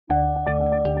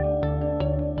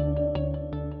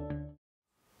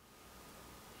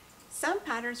Some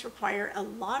patterns require a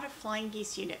lot of flying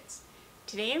geese units.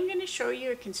 Today I'm going to show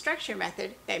you a construction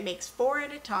method that makes 4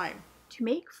 at a time. To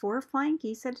make 4 flying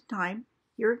geese at a time,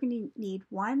 you're going to need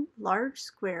 1 large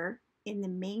square in the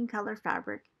main color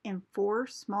fabric and 4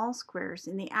 small squares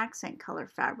in the accent color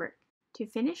fabric. To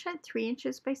finish at 3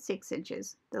 inches by 6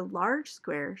 inches, the large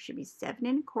square should be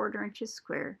 7 1/4 inches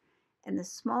square and the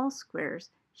small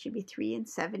squares should be 3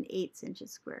 7/8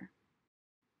 inches square.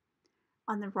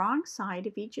 On the wrong side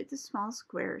of each of the small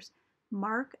squares,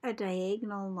 mark a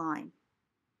diagonal line.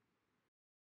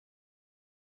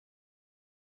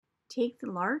 Take the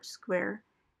large square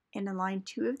and align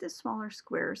 2 of the smaller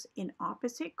squares in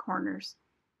opposite corners,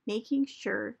 making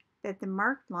sure that the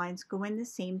marked lines go in the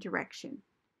same direction.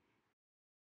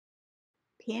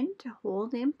 Pin to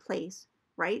hold in place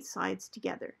right sides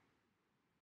together.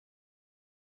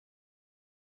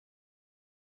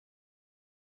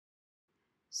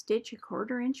 Stitch a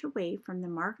 1/4 inch away from the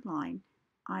marked line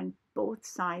on both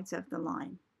sides of the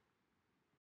line.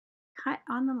 Cut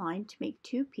on the line to make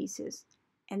 2 pieces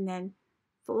and then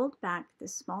fold back the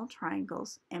small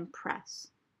triangles and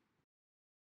press.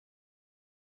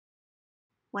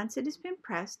 Once it has been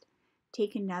pressed,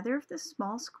 take another of the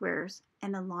small squares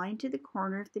and align to the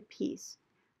corner of the piece.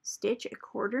 Stitch a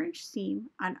 1/4 inch seam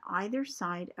on either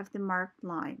side of the marked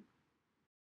line.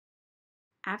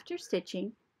 After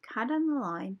stitching, cut on the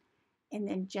line and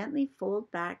then gently fold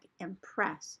back and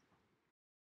press.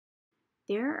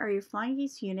 There are your flying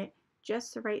geese unit,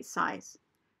 just the right size.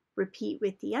 Repeat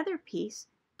with the other piece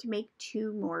to make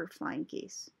 2 more flying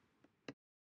geese.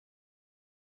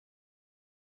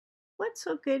 What's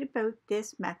so good about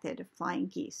this method of flying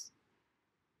geese?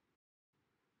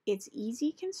 It's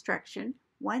easy construction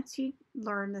once you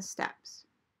learn the steps.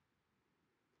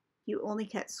 You only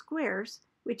cut squares,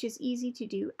 which is easy to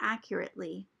do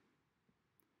accurately.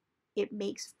 It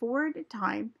makes 4 at a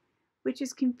time, which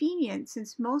is convenient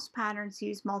since most patterns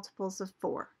use multiples of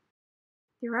 4.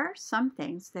 There are some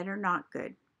things that are not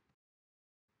good.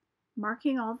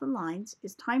 Marking all the lines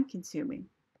is time-consuming.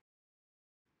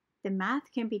 The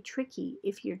math can be tricky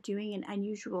if you're doing an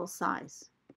unusual size.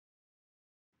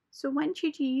 So when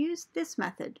should you use this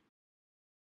method?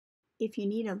 If you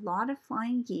need a lot of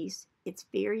flying geese, it's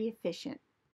very efficient.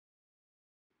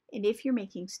 And if you're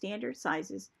making standard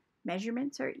sizes,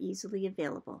 measurements are easily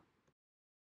available.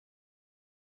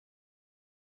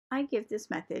 I give this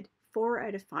method 4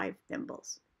 out of 5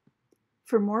 thimbles.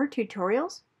 For more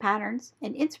tutorials, patterns,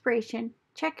 and inspiration,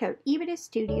 check out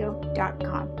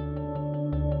ebitiststudio.com.